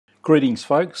Greetings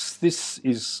folks, this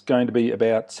is going to be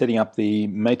about setting up the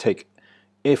Matek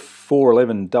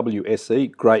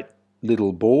F411-WSE, great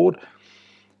little board,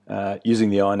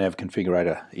 using the iNav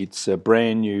configurator. It's a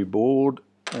brand new board,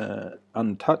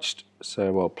 untouched,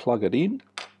 so I'll plug it in.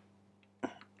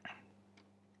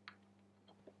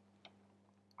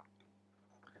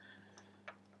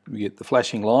 We get the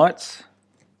flashing lights.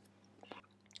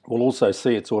 We'll also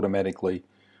see it's automatically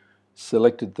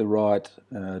selected the right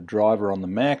driver on the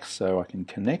Mac, so I can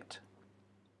connect.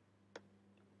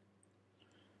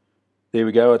 There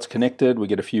we go, it's connected. We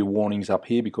get a few warnings up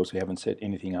here because we haven't set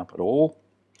anything up at all.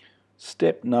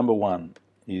 Step number one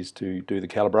is to do the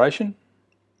calibration.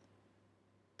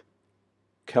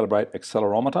 Calibrate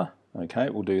accelerometer. Okay,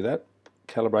 we'll do that.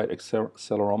 Calibrate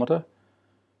accelerometer.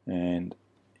 And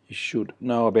you should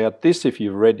know about this if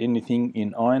you've read anything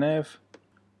in iNav.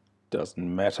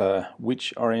 Doesn't matter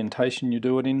which orientation you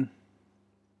do it in,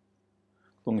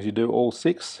 as long as you do all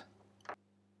 6.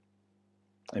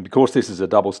 And because this is a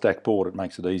double stack board, it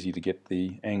makes it easy to get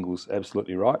the angles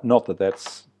absolutely right. Not that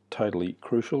that's totally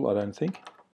crucial, I don't think.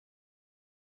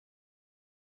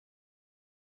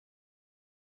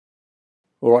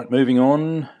 Alright, moving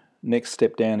on. Next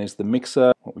step down is the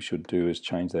mixer. What we should do is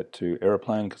change that to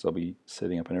aeroplane because I'll be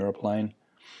setting up an aeroplane.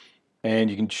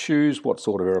 And you can choose what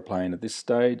sort of aeroplane at this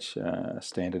stage.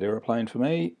 Standard aeroplane for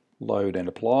me. Load and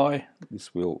apply.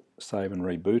 This will save and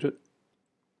reboot it.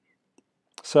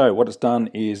 So what it's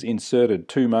done is inserted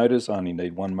 2 motors. I only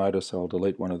need 1 motor, so I'll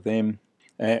delete one of them.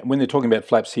 When they're talking about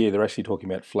flaps here, they're actually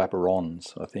talking about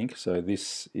flapper-ons, I think. So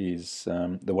this is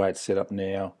the way it's set up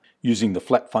now. Using the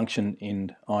flap function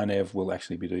in iNav, we'll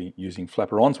actually be using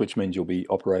flapper-ons, which means you'll be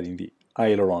operating the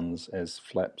ailerons as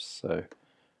flaps. So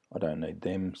I don't need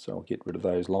them, so I'll get rid of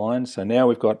those lines. So now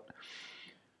we've got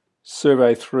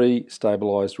servo 3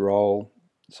 stabilised roll,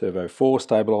 servo 4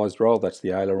 stabilised roll, that's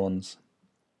the ailerons,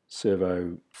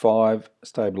 servo 5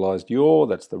 stabilised yaw,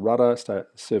 that's the rudder,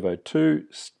 servo 2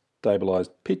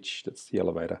 stabilised pitch, that's the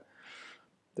elevator.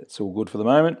 That's all good for the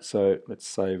moment, so let's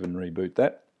save and reboot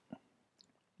that.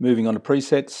 Moving on to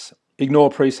presets. Ignore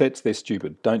presets, they're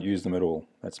stupid, don't use them at all,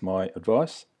 that's my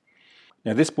advice.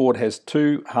 Now this board has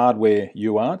 2 hardware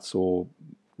UARTs or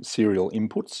serial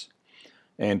inputs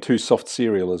and 2 soft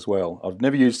serial as well. I've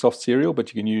never used soft serial, but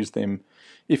you can use them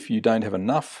if you don't have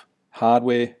enough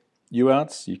hardware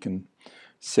UARTs. You can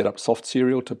set up soft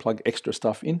serial to plug extra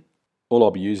stuff in. All I'll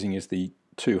be using is the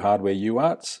 2 hardware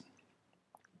UARTs.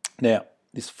 Now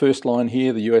this first line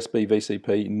here, the USB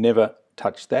VCP, never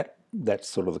touch that. That's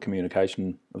sort of the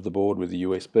communication of the board with the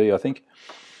USB, I think.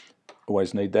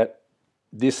 Always need that.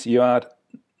 This UART,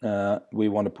 we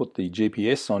want to put the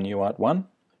GPS on UART 1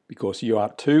 because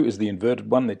UART 2 is the inverted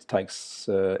one that takes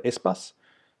S-bus.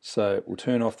 So we'll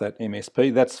turn off that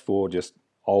MSP. That's for just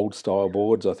old style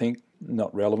boards, I think.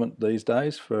 Not relevant these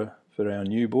days for our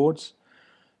new boards.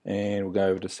 And we'll go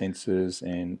over to sensors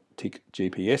and tick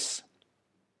GPS.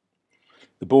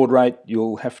 The baud rate,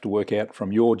 you'll have to work out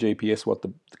from your GPS what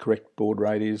the correct baud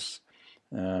rate is.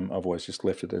 I've always just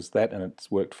left it as that and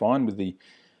it's worked fine with the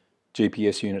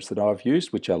GPS units that I've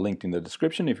used, which are linked in the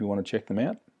description if you want to check them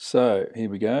out. So here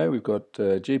we go, we've got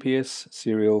GPS,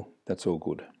 serial, that's all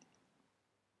good.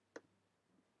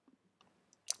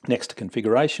 Next to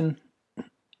configuration.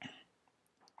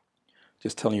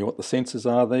 Just telling you what the sensors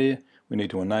are there. We need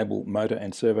to enable motor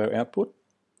and servo output,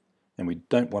 and we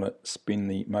don't want to spin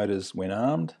the motors when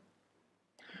armed.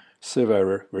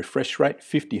 Servo refresh rate,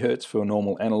 50 Hz for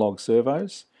normal analog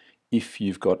servos. If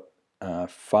you've got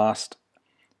fast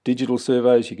digital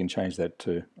servos, you can change that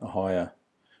to a higher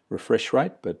refresh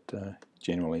rate, but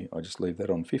generally I just leave that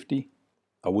on 50.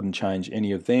 I wouldn't change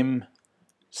any of them.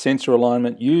 Sensor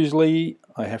alignment, usually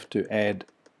I have to add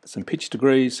some pitch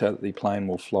degrees so that the plane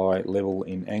will fly level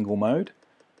in angle mode.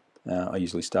 I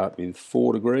usually start with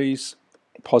 4 degrees,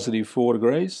 positive 4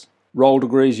 degrees. Roll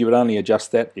degrees, you would only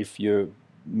adjust that if you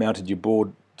mounted your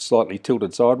board slightly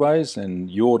tilted sideways, and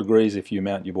yaw degrees if you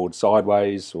mount your board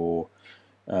sideways or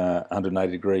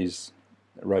 180 degrees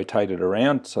rotated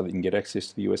around so that you can get access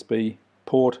to the USB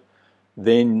port.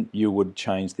 Then you would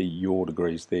change the yaw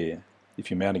degrees there. If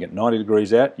you're mounting it 90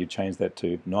 degrees out, you change that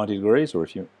to 90 degrees, or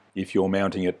if you're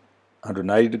mounting it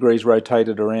 180 degrees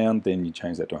rotated around, then you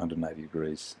change that to 180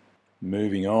 degrees.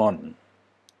 Moving on.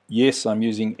 Yes, I'm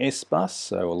using S-bus,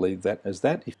 so I'll leave that as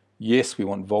that. Yes, we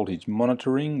want voltage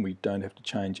monitoring. We don't have to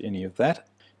change any of that.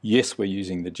 Yes, we're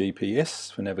using the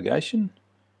GPS for navigation.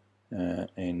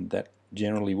 And that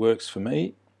generally works for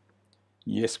me.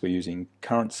 Yes, we're using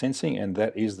current sensing, and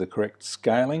that is the correct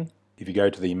scaling. If you go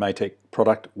to the Matek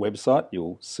product website,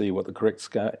 you'll see what the correct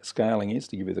scaling is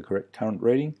to give you the correct current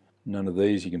reading. None of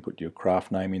these. You can put your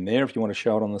craft name in there if you want to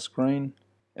show it on the screen.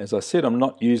 As I said, I'm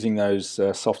not using those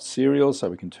soft serials, so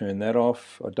we can turn that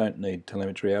off. I don't need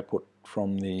telemetry output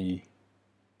from the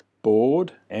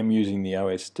board. I'm using the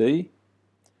OSD.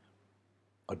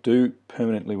 I do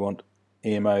permanently want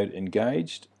air mode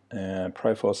engaged.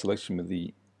 Profile selection with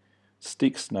the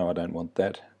sticks. No, I don't want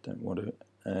that. Don't want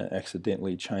to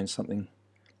accidentally change something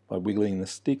by wiggling the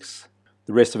sticks.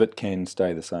 The rest of it can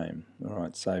stay the same.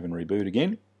 Alright, save and reboot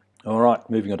again. Alright,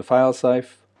 moving on to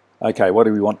failsafe. Okay, what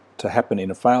do we want to happen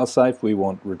in a failsafe? We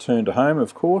want return to home,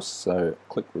 of course, so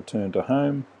click return to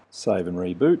home, save and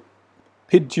reboot.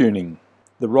 PID tuning.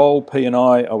 The roll P and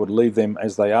I would leave them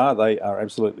as they are. They are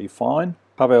absolutely fine.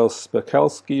 Pavel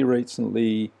Spikalski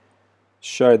recently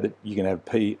showed that you can have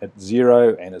P at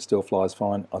 0 and it still flies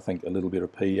fine. I think a little bit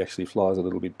of P actually flies a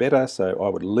little bit better, so I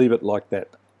would leave it like that.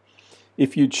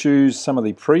 If you choose some of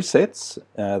the presets,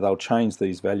 they'll change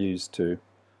these values to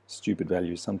stupid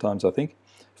values sometimes, I think.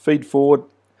 Feed forward,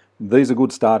 these are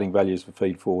good starting values for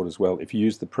feed forward as well. If you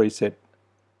use the preset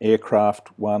aircraft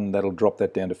one, that'll drop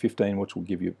that down to 15, which will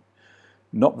give you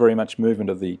not very much movement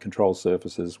of the control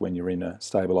surfaces when you're in a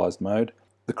stabilized mode.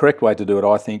 The correct way to do it,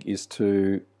 I think, is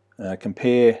to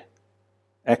compare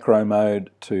acro mode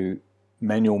to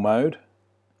manual mode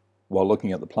while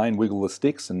looking at the plane, wiggle the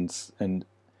sticks and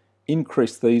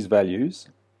increase these values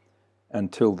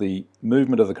until the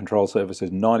movement of the control surface is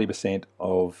 90%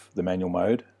 of the manual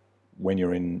mode when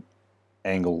you're in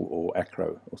angle or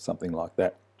acro or something like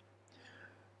that.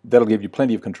 That'll give you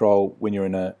plenty of control when you're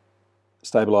in a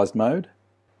stabilized mode,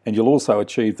 and you'll also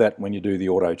achieve that when you do the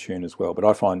auto tune as well, but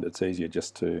I find it's easier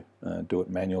just to do it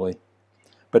manually.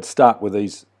 But start with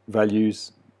these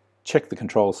values, check the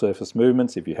control surface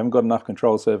movements. If you haven't got enough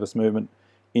control surface movement,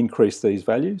 increase these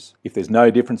values. If there's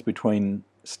no difference between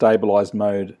stabilized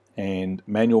mode and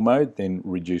manual mode, then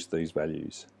reduce these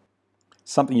values.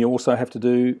 Something you also have to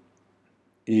do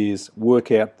is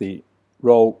work out the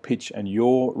roll, pitch and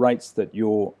yaw rates that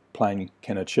your plane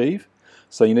can achieve.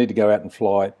 So you need to go out and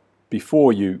fly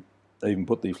before you even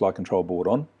put the flight control board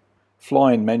on.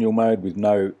 Fly in manual mode with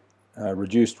no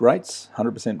reduced rates,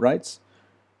 100% rates.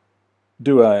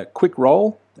 Do a quick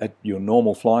roll at your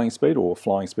normal flying speed or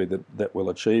flying speed that will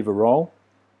achieve a roll.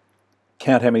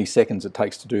 Count how many seconds it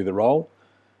takes to do the roll.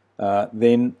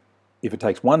 Then if it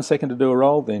takes 1 second to do a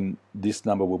roll, then this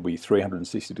number will be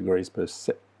 360 degrees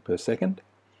per second.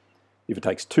 If it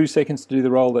takes 2 seconds to do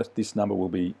the roll, this number will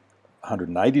be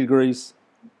 180 degrees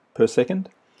per second.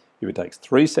 If it takes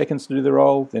 3 seconds to do the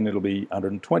roll, then it'll be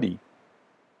 120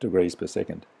 degrees per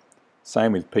second.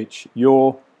 Same with pitch,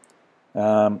 yaw.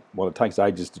 Well, it takes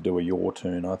ages to do a yaw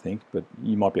turn, I think, but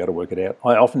you might be able to work it out.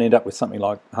 I often end up with something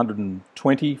like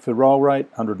 120 for roll rate,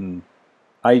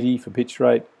 180 for pitch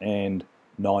rate, and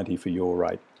 90 for yaw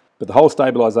rate. But the whole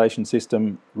stabilization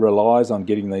system relies on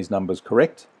getting these numbers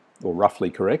correct, or roughly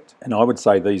correct, and I would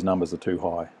say these numbers are too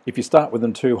high. If you start with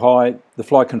them too high, the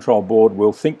flight control board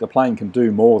will think the plane can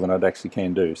do more than it actually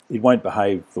can do. It won't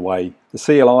behave the way the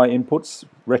CLI inputs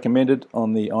recommended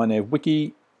on the iNav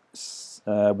wiki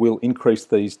will increase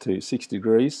these to 60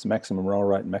 degrees, maximum roll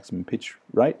rate and maximum pitch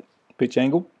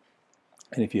angle.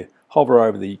 And if you hover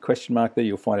over the question mark there,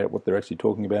 you'll find out what they're actually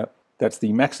talking about. That's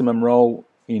the maximum roll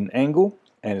in angle,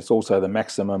 and it's also the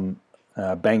maximum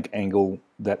bank angle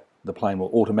that the plane will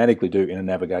automatically do in a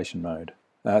navigation mode.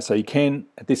 So you can,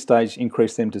 at this stage,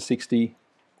 increase them to 60,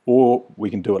 or we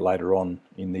can do it later on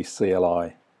in the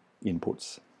CLI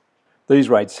inputs. These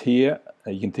rates here,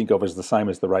 you can think of as the same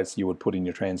as the rates you would put in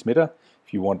your transmitter.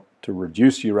 If you want to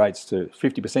reduce your rates to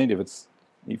 50%,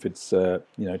 if it's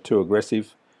too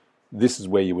aggressive, this is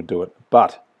where you would do it.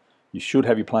 But you should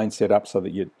have your plane set up so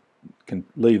that you can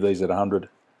leave these at 100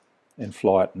 and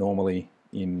fly it normally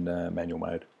in manual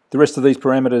mode. The rest of these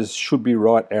parameters should be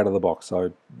right out of the box.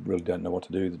 I really don't know what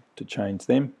to do to change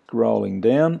them. Scrolling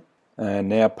down, and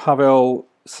now Pavel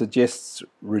suggests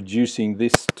reducing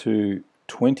this to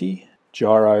 20.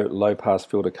 Gyro low pass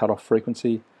filter cutoff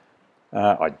frequency.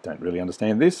 I don't really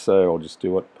understand this, so I'll just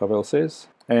do what Pavel says.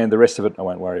 And the rest of it I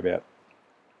won't worry about.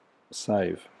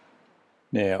 Save.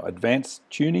 Now, advanced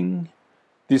tuning.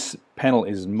 This panel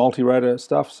is multi-rotor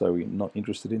stuff, so we're not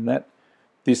interested in that.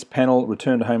 This panel,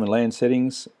 return to home and land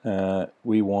settings, I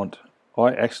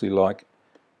actually like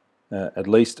at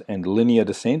least and linear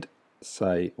descent.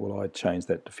 Say, well, I'd change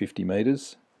that to 50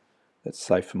 meters. That's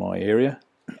safe for my area.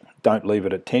 Don't leave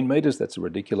it at 10 meters. That's a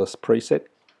ridiculous preset.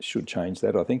 Should change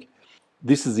that, I think.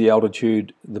 This is the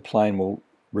altitude the plane will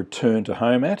return to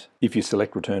home at if you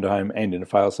select return to home and in a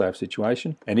fail-safe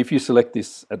situation. And if you select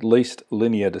this at least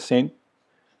linear descent,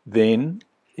 then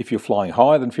If you're flying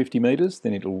higher than 50 meters,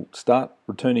 then it'll start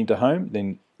returning to home,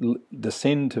 then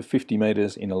descend to 50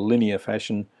 meters in a linear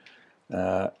fashion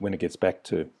when it gets back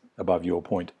to above your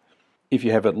point. If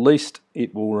you have at least,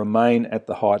 it will remain at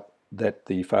the height that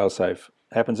the failsafe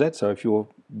happens at. So if you're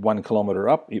 1 kilometer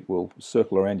up, it will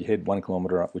circle around your head 1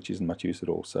 kilometer up, which isn't much use at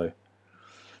all. So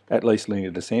at least linear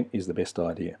descent is the best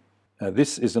idea.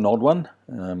 This is an odd one.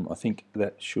 I think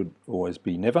that should always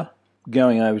be never.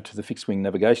 Going over to the fixed wing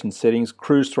navigation settings,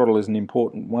 cruise throttle is an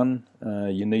important one.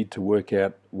 You need to work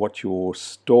out what your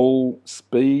stall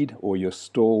speed or your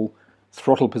stall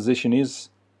throttle position is.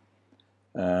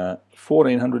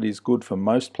 1400 is good for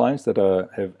most planes that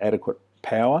have adequate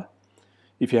power.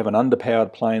 If you have an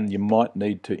underpowered plane, you might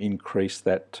need to increase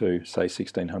that to, say,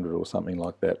 1600 or something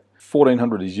like that.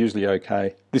 1400 is usually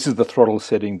okay. This is the throttle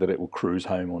setting that it will cruise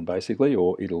home on, basically,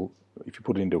 or it'll, if you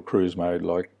put it into a cruise mode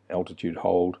like altitude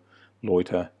hold,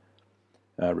 loiter,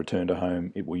 return to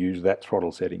home, it will use that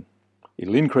throttle setting.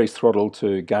 It'll increase throttle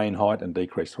to gain height and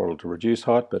decrease throttle to reduce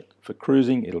height, but for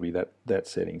cruising, it'll be that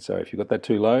setting. So if you've got that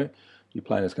too low, your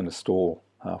plane is going to stall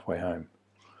halfway home.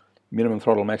 Minimum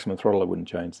throttle, maximum throttle, I wouldn't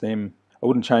change them. I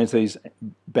wouldn't change these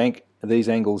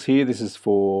angles here. This is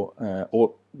for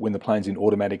when the plane's in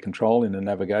automatic control in a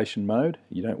navigation mode.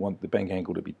 You don't want the bank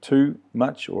angle to be too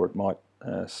much, or it might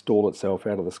stall itself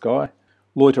out of the sky.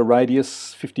 Loiter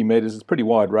radius, 50 meters, it's a pretty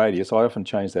wide radius. I often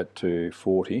change that to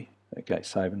 40. Okay,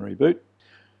 save and reboot.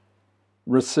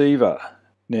 Receiver.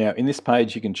 Now, in this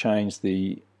page, you can change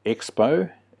the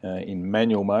expo in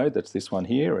manual mode. That's this one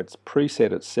here. It's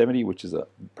preset at 70, which is a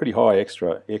pretty high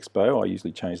extra expo. I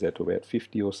usually change that to about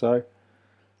 50 or so.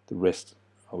 The rest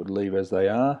I would leave as they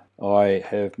are. I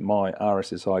have my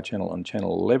RSSI channel on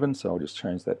channel 11, so I'll just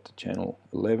change that to channel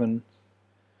 11.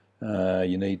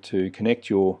 You need to connect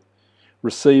your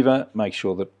receiver, make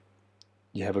sure that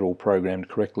you have it all programmed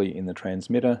correctly in the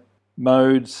transmitter.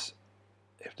 Modes,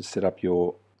 you have to set up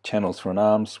your channels for an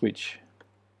arm switch.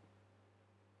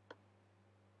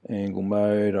 Angle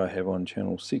mode I have on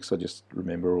channel 6, I just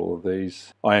remember all of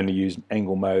these. I only use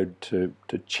angle mode to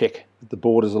check that the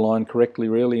borders align correctly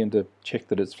really, and to check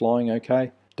that it's flying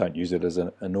okay. Don't use it as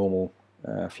a normal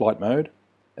flight mode.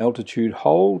 Altitude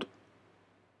hold,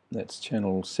 that's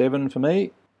channel 7 for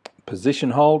me.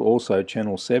 Position hold, also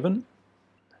channel 7.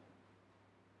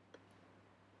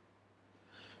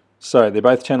 So they're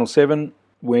both channel 7.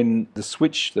 When the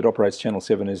switch that operates channel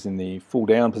 7 is in the full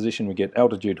down position, we get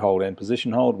altitude hold and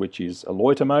position hold, which is a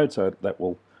loiter mode, so that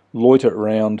will loiter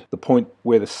around the point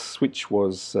where the switch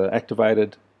was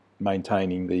activated,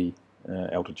 maintaining the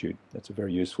altitude. That's a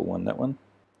very useful one, that one.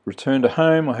 Return to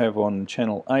home, I have on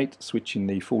channel 8, switch in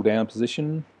the full down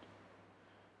position,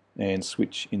 and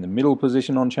switch in the middle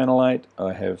position on channel 8.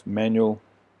 I have manual,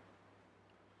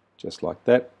 just like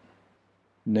that.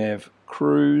 Nav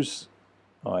cruise,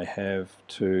 I have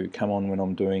to come on when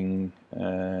I'm doing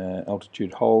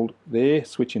altitude hold there,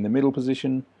 switch in the middle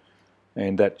position,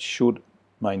 and that should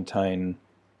maintain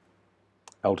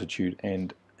altitude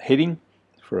and heading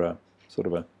for a sort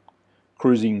of a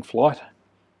cruising flight.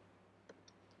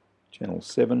 Channel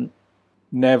 7.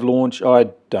 Nav launch, I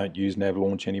don't use nav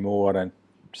launch anymore. I don't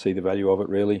see the value of it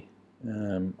really.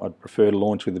 I'd prefer to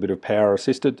launch with a bit of power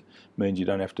assisted. Means you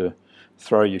don't have to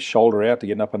throw your shoulder out to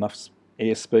get up enough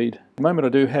airspeed. At the moment I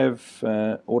do have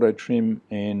auto trim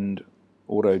and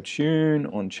auto tune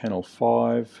on channel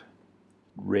 5.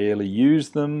 Rarely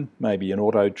use them, maybe an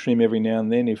auto trim every now and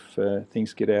then if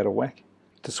things get out of whack.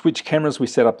 To switch cameras we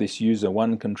set up this user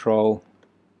 1 control,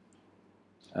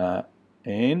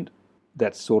 and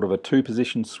that's sort of a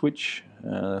 2-position switch.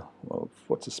 Well,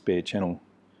 what's a spare channel?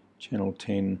 Channel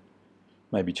 10,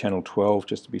 maybe channel 12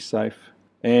 just to be safe.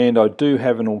 And I do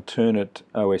have an alternate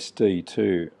OSD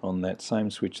too on that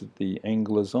same switch that the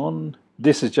angle is on.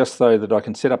 This is just so that I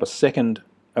can set up a second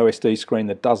OSD screen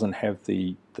that doesn't have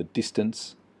the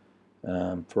distance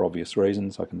for obvious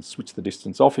reasons. I can switch the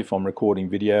distance off if I'm recording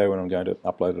video and I'm going to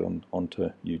upload it onto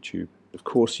YouTube. Of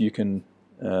course you can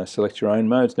select your own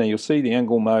modes. Now you'll see the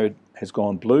angle mode has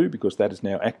gone blue because that is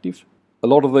now active. A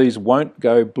lot of these won't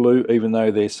go blue even though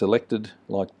they're selected,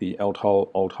 like the alt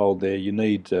hold there. You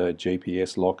need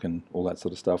GPS lock and all that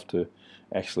sort of stuff to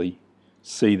actually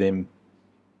see them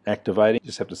activating. You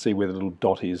just have to see where the little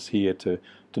dot is here to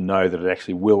know that it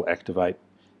actually will activate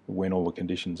when all the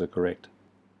conditions are correct.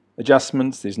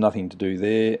 Adjustments, there's nothing to do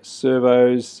there.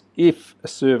 Servos, if a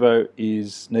servo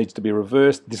needs to be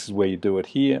reversed, this is where you do it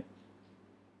here.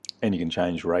 And you can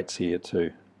change rates here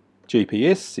too.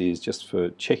 GPS is just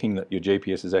for checking that your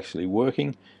GPS is actually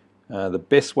working. The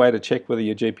best way to check whether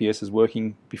your GPS is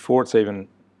working before it's even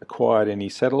acquired any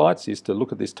satellites is to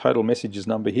look at this total messages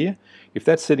number here. If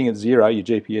that's sitting at 0, your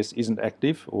GPS isn't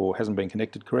active or hasn't been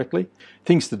connected correctly.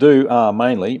 Things to do are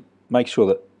mainly make sure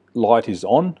that light is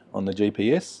on the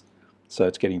GPS, so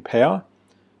it's getting power,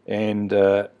 and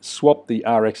swap the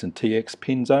RX and TX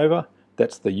pins over.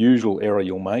 That's the usual error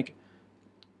you'll make.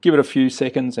 Give it a few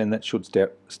seconds and that should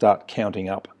start counting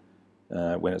up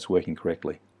when it's working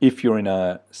correctly. If you're in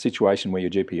a situation where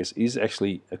your GPS is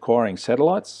actually acquiring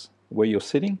satellites where you're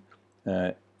sitting,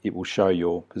 it will show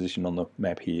your position on the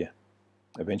map here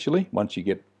eventually, once you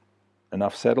get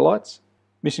enough satellites.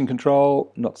 Mission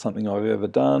control, not something I've ever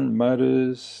done.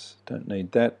 Motors, don't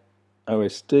need that.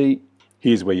 OSD,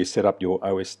 here's where you set up your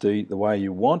OSD the way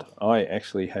you want. I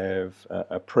actually have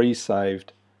a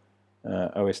pre-saved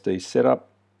OSD setup.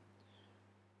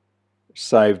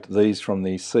 Saved these from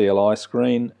the CLI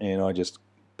screen, and I just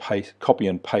copy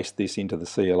and paste this into the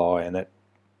CLI, and that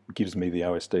gives me the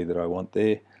OSD that I want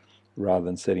there, rather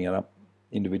than setting it up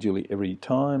individually every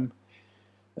time.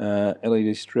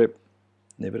 LED strip,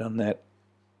 never done that.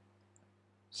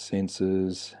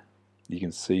 Sensors, you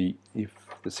can see if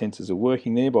the sensors are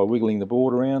working there by wiggling the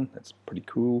board around. That's pretty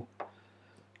cool.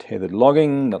 Tethered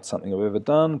logging, not something I've ever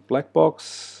done. Black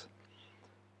box,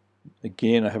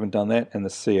 again I haven't done that. And the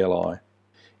CLI.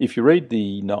 If you read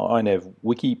the iNav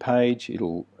wiki page,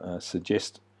 it'll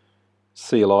suggest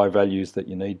CLI values that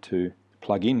you need to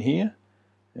plug in here,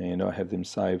 and I have them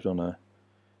saved on a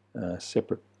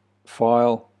separate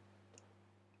file.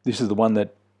 This is the one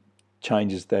that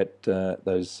changes that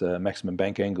those maximum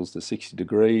bank angles to 60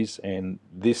 degrees, and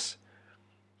this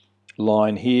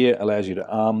line here allows you to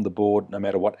arm the board no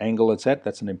matter what angle it's at.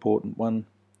 That's an important one.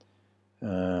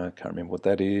 Can't remember what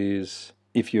that is.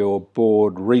 If your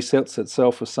board resets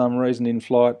itself for some reason in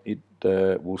flight, it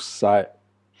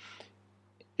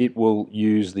will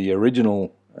use the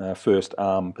original first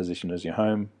arm position as your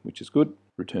home, which is good.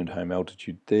 Return to home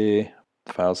altitude there.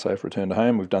 Failsafe return to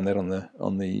home. We've done that on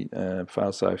the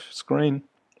failsafe screen.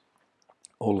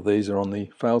 All of these are on the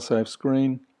failsafe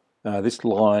screen. This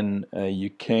line you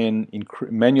can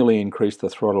manually increase the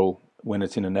throttle when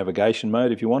it's in a navigation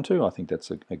mode if you want to. I think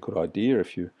that's a good idea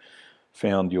if you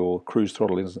found your cruise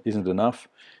throttle isn't enough.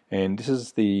 And this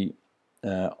is the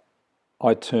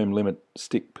I-term limit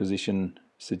stick position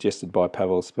suggested by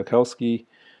Pavel Spakolsky,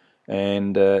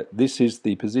 and this is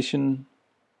the position,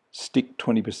 stick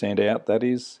 20% out, that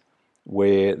is,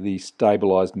 where the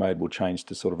stabilized mode will change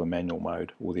to sort of a manual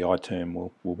mode, or the I-term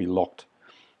will be locked.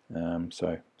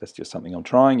 So that's just something I'm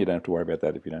trying. You don't have to worry about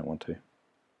that if you don't want to.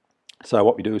 So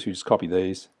what we do is we just copy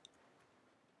these,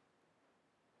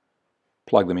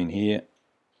 plug them in here,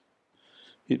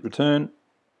 hit return,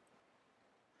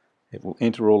 it will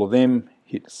enter all of them,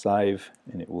 hit save,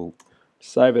 and it will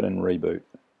save it and reboot.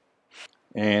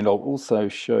 And I'll also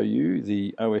show you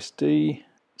the OSD.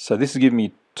 So this is giving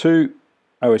me two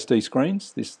OSD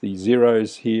screens. The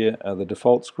zeros here are the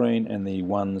default screen, and the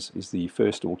ones is the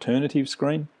first alternative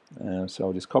screen. So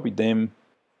I'll just copy them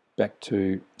back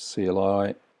to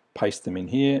CLI, paste them in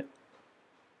here,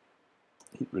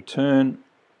 hit return,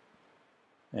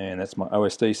 and that's my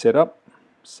OSD setup.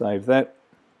 Save that.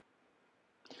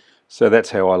 So that's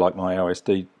how I like my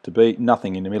OSD to be.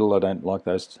 Nothing in the middle. I don't like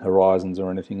those horizons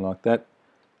or anything like that.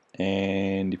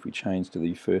 And if we change to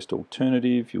the first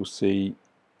alternative, you'll see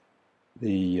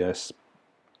the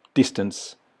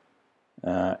distance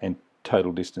and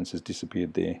total distance has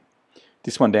disappeared there.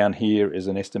 This one down here is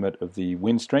an estimate of the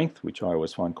wind strength, which I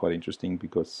always find quite interesting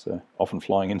because often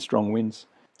flying in strong winds.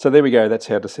 So there we go, that's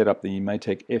how to set up the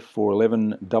Matek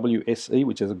F411-WSE,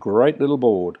 which is a great little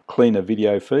board. Cleaner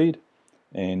video feed,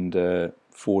 and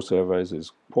 4 servos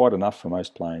is quite enough for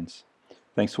most planes.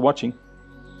 Thanks for watching.